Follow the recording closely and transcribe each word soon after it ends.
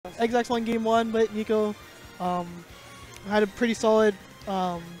Xzax won game 1, but Nicko had a pretty solid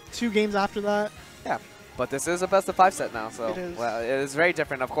 2 games after that. Yeah, but this is a best of 5 set now, so It is. well, it is very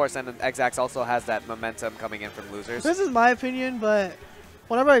different, of course, and Xzax also has that momentum coming in from losers. This is my opinion, but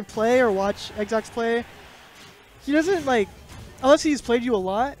whenever I play or watch Xzax play, he doesn't like, unless he's played you a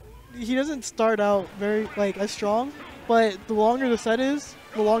lot, he doesn't start out very like as strong. But the longer the set is,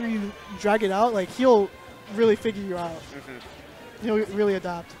 the longer you drag it out, like he'll really figure you out. He'll really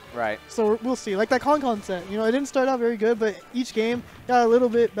adapt. Right. So we'll see. Like that Con set, you know, it didn't start out very good, but each game got a little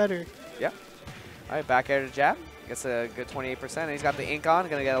bit better. Yeah. All right, back air to jab. Gets a good 28%. And he's got the ink on.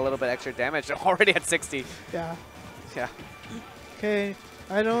 Gonna get a little bit extra damage. Already at 60. Yeah. Yeah. Okay.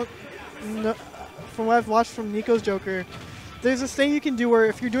 I don't know. From what I've watched from Nicko's Joker, there's this thing you can do where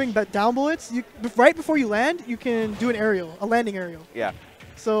if you're doing down bullets, right before you land, you can do an aerial, a landing aerial. Yeah.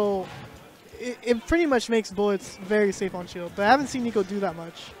 So it pretty much makes bullets very safe on shield, but I haven't seen Nicko do that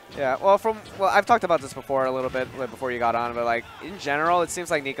much. Yeah, well, I've talked about this before a little bit before you got on, but like in general, it seems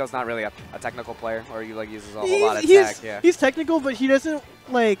like Nicko's not really a technical player, or he like uses a whole lot of tech. Yeah. He's technical, but he doesn't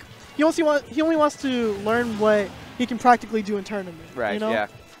like. He only wants to learn what he can practically do in tournament. Right. You know? Yeah.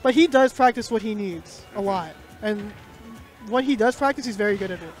 But he does practice what he needs a lot, and when he does practice, he's very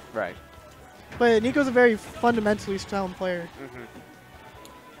good at it. Right. But Nicko's a very fundamentally sound player.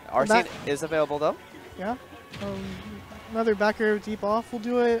 Arsene is available though. Yeah. Another back air deep off will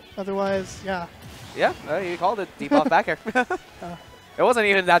do it. Otherwise, yeah. Yeah, you called it deep off back air. It wasn't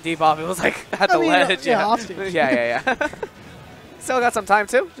even that deep off. It was like at the ledge. Yeah, off stage. Yeah. Still got some time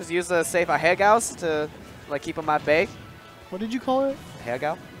too. Just use the safe Hegaus to like keep him at bay. What did you call it?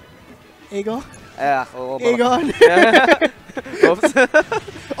 Hegau? Aegon? Yeah, a little bit. Aegon. Oops.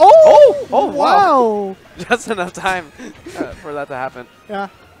 Oh, wow. Just enough time for that to happen. Yeah.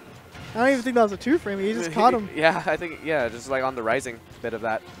 I don't even think that was a 2-frame. He just caught him. Yeah, I think, just like on the rising bit of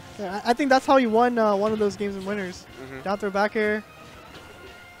that. Yeah, I think that's how he won one of those games in winners. Down throw back air.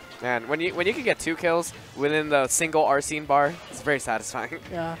 Man, when you can get 2 kills within the single Arsene bar, it's very satisfying.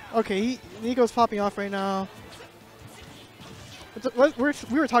 Yeah. Okay, Nicko's popping off right now.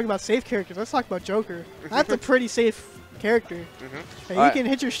 We were talking about safe characters. Let's talk about Joker. That's a pretty safe character. He can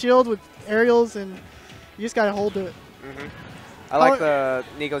hit your shield with aerials, and you just gotta hold it. I like the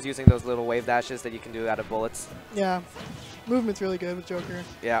Nicko's using those little wave dashes that you can do out of bullets. Yeah. Movement's really good with Joker.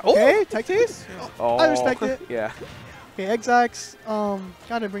 Yeah. Okay, tech chase. Oh. I respect it. Yeah. Okay, Xzax,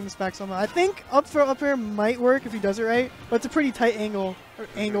 gotta bring this back somehow. I think up air might work if he does it right, but it's a pretty tight angle.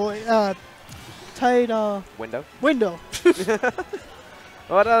 Tight window.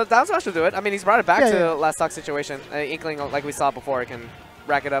 But down smash will do it. I mean, he's brought it back to last stock situation. Inkling, like we saw before, can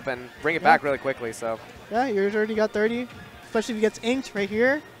rack it up and bring it back really quickly. So. Yeah, yours already got 30. Especially if he gets inked right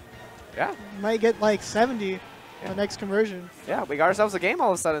here. Yeah. Might get like 70 on next conversion. Yeah, we got ourselves a game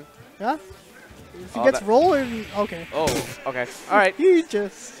all of a sudden. Yeah. If he gets roll or okay. Oh, okay. All right. He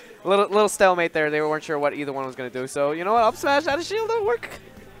just little stalemate there. They weren't sure what either one was gonna do. So you know what? Up smash out of shield, that'll work.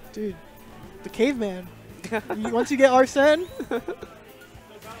 Dude, the caveman. Once you get Arsene,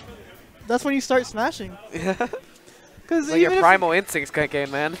 that's when you start smashing. Yeah. Because like your primal instincts kick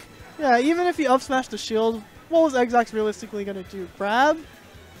in, man. Yeah, even if you up smash the shield, what was Xzax realistically gonna do? Grab,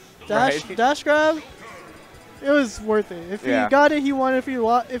 dash grab. It was worth it. If he got it, he won.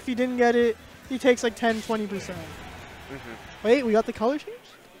 If he didn't get it, he takes like 10-20%. Wait, we got the color change?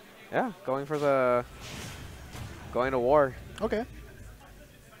 Yeah, going to war. Okay.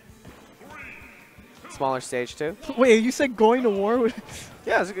 Smaller stage too. Wait, you said going to war?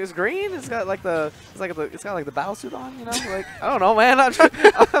 Yeah, it's green. It's got like the battle suit on. You know, like I don't know, man.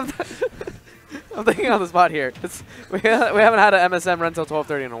 I'm thinking on the spot here. We haven't had an MSM run until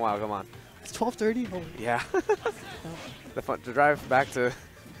 12:30 in a while. Come on. It's 12:30. Oh. Yeah. The drive back to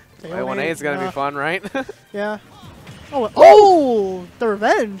A1A is gonna be fun, right? Yeah. Oh, the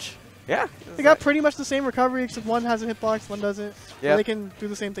revenge. Yeah. They got pretty much the same recovery, except one has a hitbox, one doesn't. Yeah. So they can do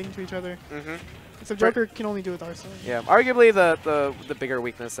the same thing to each other. Except Joker can only do it with Arsene. Yeah. Arguably the bigger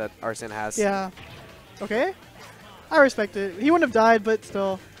weakness that Arsene has. Yeah. Okay. I respect it. He wouldn't have died, but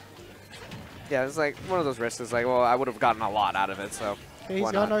still. Yeah, it's like one of those risks. It's like, well, I would have gotten a lot out of it, so. Okay,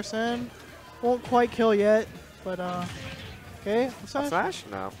 he's got Arsene. Won't quite kill yet, but okay. Smash?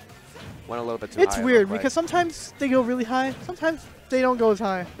 No. Went a little bit too high. It's weird because sometimes they go really high, sometimes they don't go as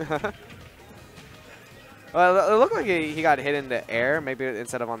high. Well, it looked like he got hit in the air, maybe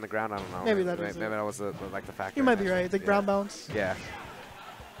instead of on the ground. I don't know. Maybe that was the factor. You might be right. The ground bounce. Yeah.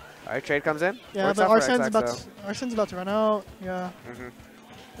 All right, trade comes in. Yeah, but Arsene's about to run out. Yeah.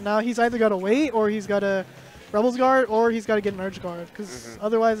 Now he's either got to wait, or he's got to Rebel's Guard, or he's got to get an Urge Guard, because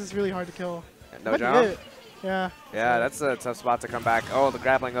otherwise it's really hard to kill. No jump. Yeah. Yeah, that's a tough spot to come back. Oh, the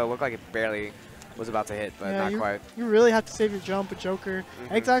grappling looked like it barely was about to hit, but not quite. You really have to save your jump with Joker.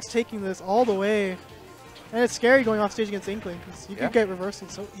 Xzax taking this all the way. And it's scary going off stage against Inkling because you could get reversal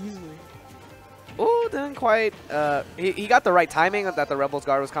so easily. Oh, didn't quite. He got the right timing that the Rebel's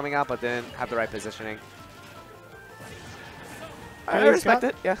guard was coming out, but didn't have the right positioning. I respect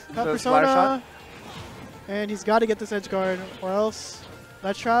it. Yeah. Got Persona, shot. And he's got to get this edge guard, or else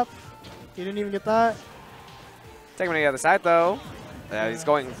ledge trap. He didn't even get that. Take him to the other side though. He's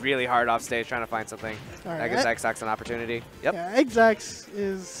going really hard off stage trying to find something. That gives Xzax an opportunity. Yep. Yeah, Xzax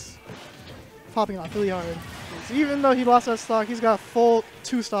is popping off really hard. Even though he lost that stock, he's got full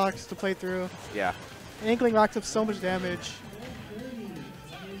 2 stocks to play through. Yeah. And Inkling racked up so much damage.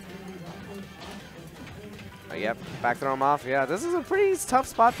 Yep, back throw him off. Yeah, this is a pretty tough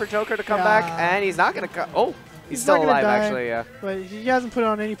spot for Joker to come back, and he's not going to Oh, he's still alive, actually, yeah. But he hasn't put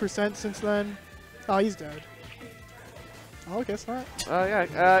on any percent since then. Oh, he's dead. Oh, I guess not. Oh,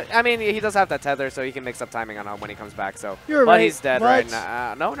 yeah. I mean, he does have that tether, so he can mix up timing on when he comes back. So, You're but right. he's dead right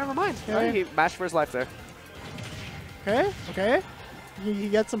now. No, never mind. Okay. He mashed for his life there. Okay, okay. He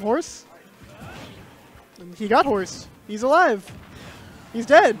gets some horse. He got horse. He's alive. He's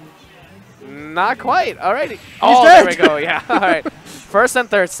dead. Not quite. All right. Oh, there we go. Yeah. All right. First and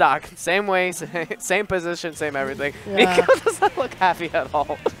third stock. Same way, same position, same everything. Yeah. Nicko doesn't look happy at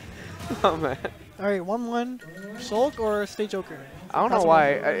all. Oh, man. All right, 1-1. Sulk or stay Joker? I don't know why.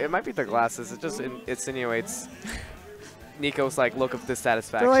 It might be the glasses. It just insinuates Nicko's like look of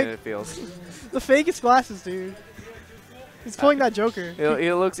dissatisfaction, like, it feels. The fakest glasses, dude. He's pulling that Joker.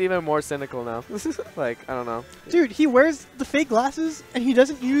 He looks even more cynical now. Like, I don't know. Dude, he wears the fake glasses, and he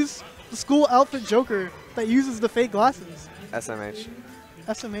doesn't use the school outfit Joker that uses the fake glasses. SMH.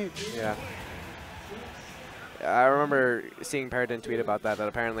 SMH. Yeah. I remember seeing Paradin tweet about that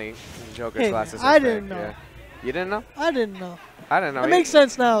apparently Joker's glasses are I didn't fake. know. Yeah. You didn't know? I didn't know. I didn't know. It makes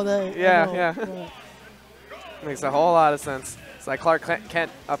sense now. That yeah. Makes a whole lot of sense. It's like Clark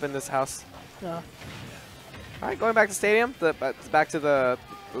Kent up in this house. Yeah. All right, going back to stadium. Back to the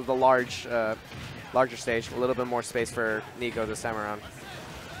larger stage. A little bit more space for Nicko this time around.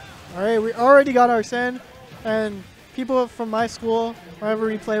 All right, we already got Arsene, and people from my school, whenever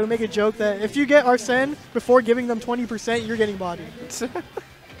we play, we make a joke that if you get Arsene before giving them 20%, you're getting bodied.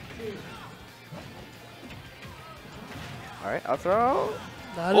 All right, up throw.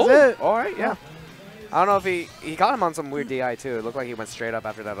 That is it. All right, yeah. I don't know if he got him on some weird DI too. It looked like he went straight up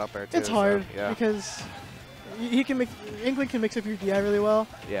after that up air too. It's hard so, yeah. because he can Inkling can mix up your DI really well.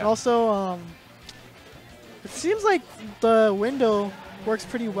 Yeah. And also, it seems like the window works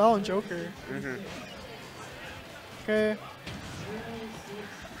pretty well in Joker. Okay.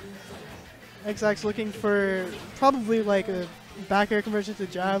 Xzax looking for probably like a back air conversion to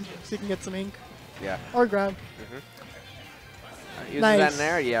jab so he can get some ink. Yeah. Or grab. Uses that in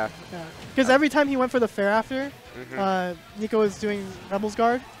there, yeah. Because every time he went for the fair after, Nicko was doing Rebel's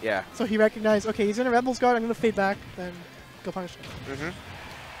Guard. Yeah. So he recognized, okay, he's in a Rebel's Guard, I'm going to fade back, then go punish him.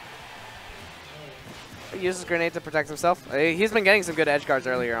 He uses grenade to protect himself. He's been getting some good edge guards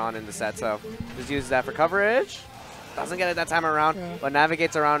earlier on in the set, so just uses that for coverage. Doesn't get it that time around, but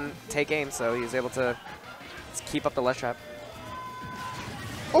navigates around take aim, so he's able to keep up the ledge trap.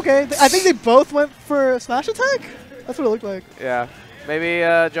 Okay, I think they both went for a smash attack? That's what it looked like. Yeah. Maybe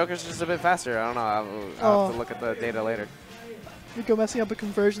Joker's just a bit faster. I don't know. I'll have to look at the data later. Nicko messing up a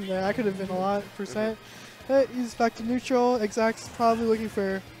conversion there. That could have been a lot percent. But he's back to neutral. Xzax probably looking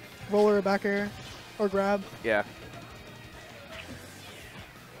for roller or back air or grab. Yeah.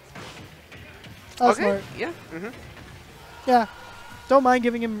 That's smart. Yeah. Yeah. Don't mind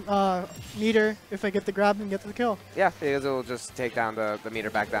giving him meter if I get the grab and get the kill. Yeah, because it'll just take down the meter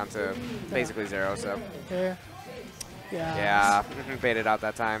back down to basically 0. So. Okay. Yeah. Baited out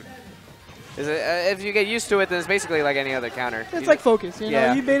that time. If you get used to it, then it's basically like any other counter. It's like focus, you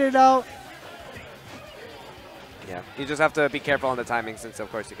know. You bait it out. Yeah. You just have to be careful on the timing, since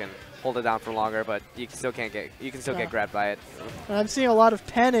of course you can hold it down for longer, but you still can't get get grabbed by it. And I'm seeing a lot of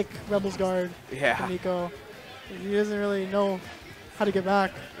panic Rebel's Guard from Nicko. He doesn't really know how to get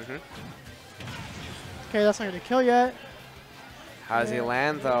back. Okay, that's not going to kill yet. How does he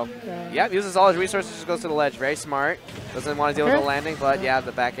land, though? Yeah, uses all his resources, just goes to the ledge. Very smart. Doesn't want to deal with the landing, but yeah,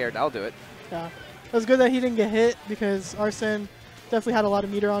 the back air, I'll do it. Yeah. It was good that he didn't get hit because Arsene definitely had a lot of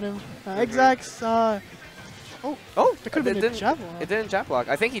meter on him. Xzax, that could have been a jab block. It didn't jab block.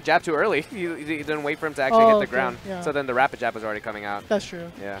 I think he jabbed too early. he didn't wait for him to actually hit the ground. Yeah. So then the rapid jab was already coming out. That's true.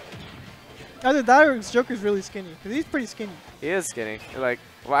 Yeah. Either that or Joker's really skinny, because he's pretty skinny. He is skinny. Like,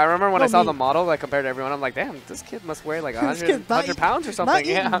 well, I remember when I saw the model, like compared to everyone, I'm like, damn, this kid must weigh like 100 pounds or something.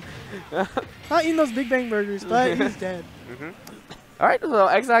 Yeah. Not eating those Big Bang burgers, but he's dead. All right, so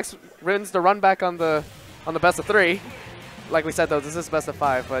Xzax wins the run back on the best of 3. Like we said, though, this is best of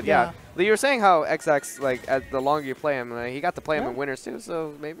 5. But yeah, you were saying how Xzax, like, the longer you play him, he got to play him in winners too.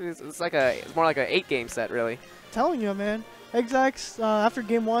 So maybe it's more like an 8-game set, really. Telling you, man. Xzax, after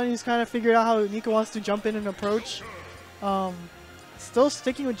game 1, he's kind of figured out how Nicko wants to jump in and approach. Still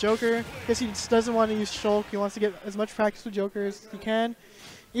sticking with Joker. Guess he just doesn't want to use Shulk. He wants to get as much practice with Joker as he can.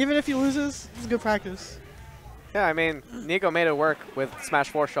 Even if he loses, it's good practice. Yeah, I mean, Nicko made it work with Smash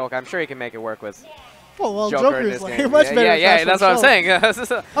 4 Shulk. I'm sure he can make it work with Joker Joker's like much better. Yeah, that's what I'm saying.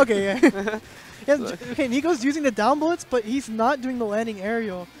 Okay, yeah. Okay, Nico's using the down bullets, but he's not doing the landing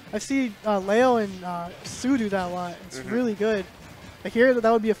aerial. I see Leo and Sue do that a lot. It's really good. I hear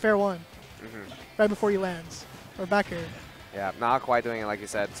that would be a fair one right before he lands or back air. Yeah, not quite doing it like you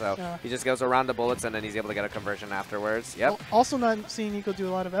said. So he just goes around the bullets and then he's able to get a conversion afterwards. Yep. Also not seeing Nicko do a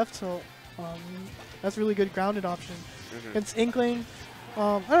lot of F tilt. That's a really good grounded option. Against Inkling,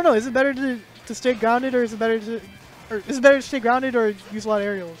 I don't know. Is it better to stay grounded, or is it better to stay grounded or use a lot of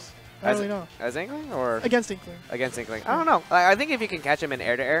aerials? I don't really know. As Inkling or against Inkling? Against Inkling. I don't know. I think if you can catch him in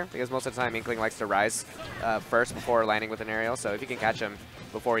air-to-air, because most of the time Inkling likes to rise first before landing with an aerial. So if you can catch him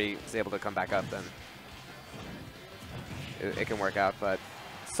before he's able to come back up, then it can work out. But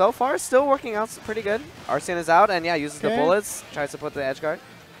so far, still working out pretty good. Arsene is out, and yeah, uses the bullets, tries to put the edge guard.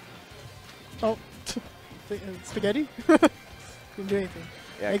 Oh, spaghetti? Didn't do anything.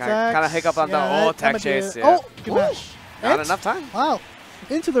 Yeah, kind of hiccup on the tech chase. Yeah. Oh, good match. Not enough time. Wow.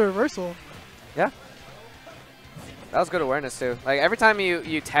 Into the reversal. Yeah. That was good awareness, too. Like, every time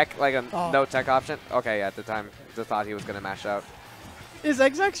you tech, like, a no tech option. Okay, yeah, at the time, just thought he was going to mash out. Is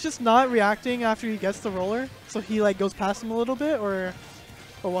Xzax just not reacting after he gets the roller? So he, like, goes past him a little bit, or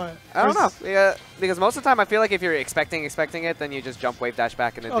what? I don't know. Yeah, because most of the time, I feel like if you're expecting it, then you just jump wave dash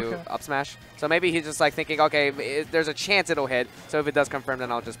back and then do up smash. So maybe he's just, like, thinking, okay, there's a chance it'll hit. So if it does confirm,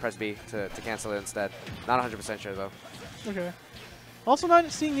 then I'll just press B to cancel it instead. Not 100% sure, though. Okay. Also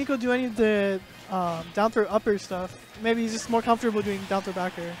not seeing Nicko do any of the down throw upper stuff. Maybe he's just more comfortable doing down throw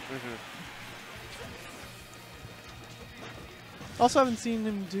back air. Also haven't seen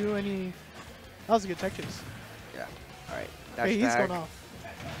him do any... That was a good tech chase. Yeah. All right. Dash hey, he's going off.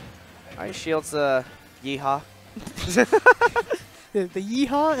 All right, shields yeehaw. the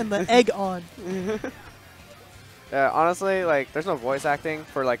yeehaw and the egg on. Yeah, honestly, like, there's no voice acting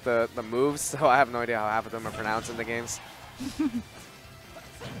for, like, the moves, so I have no idea how half of them are pronounced in the games.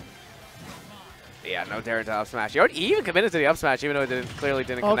 Yeah, no daring to up smash. He even committed to the up smash, even though it clearly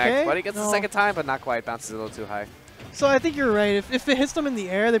didn't connect. But he gets the second time, but not quite. Bounces a little too high. So I think you're right. If it hits them in the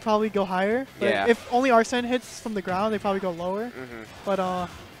air, they probably go higher. But if only Arsene hits from the ground, they probably go lower. But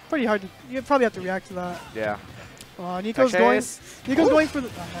pretty hard. You probably have to react to that. Yeah. Nicko's going for the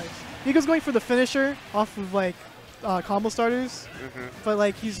Nicko's going for the finisher off of like combo starters. But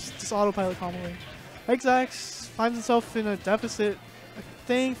like he's just autopilot comboing. Xzax finds himself in a deficit, I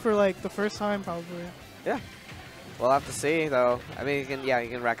think, for like the first time probably. Yeah. We'll have to see though. I mean, he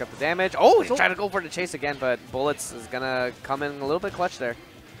can rack up the damage. Oh, he's trying to go for the chase again, but bullets is gonna come in a little bit clutch there.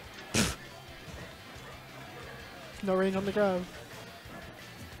 No range on the grab.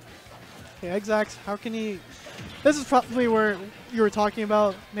 Okay, Xzax, how can he... This is probably where you were talking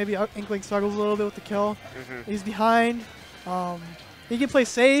about. Maybe Inkling struggles a little bit with the kill. He's behind. He can play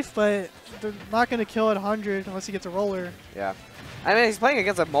safe, but they're not going to kill at 100 unless he gets a roller. Yeah. I mean, he's playing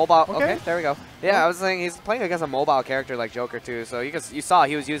against a mobile... Okay, there we go. Yeah, I was saying he's playing against a mobile character like Joker, too. So you saw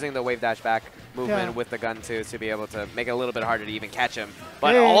he was using the wave dash back movement with the gun, too, to be able to make it a little bit harder to even catch him.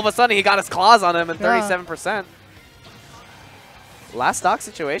 But all of a sudden, he got his claws on him at 37%. Last stock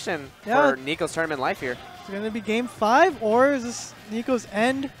situation for Nicko's tournament life here. Is it going to be game 5, or is this Nicko's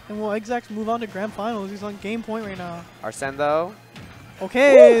end, and will Xzax move on to grand finals? He's on game point right now. Arsene, though.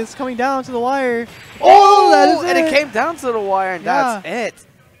 Okay, it's coming down to the wire. Oh, that is it. And it came down to the wire, and that's it.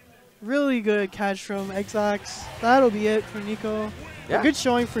 Really good catch from Xzax. That'll be it for Nicko. Yeah. A good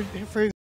showing for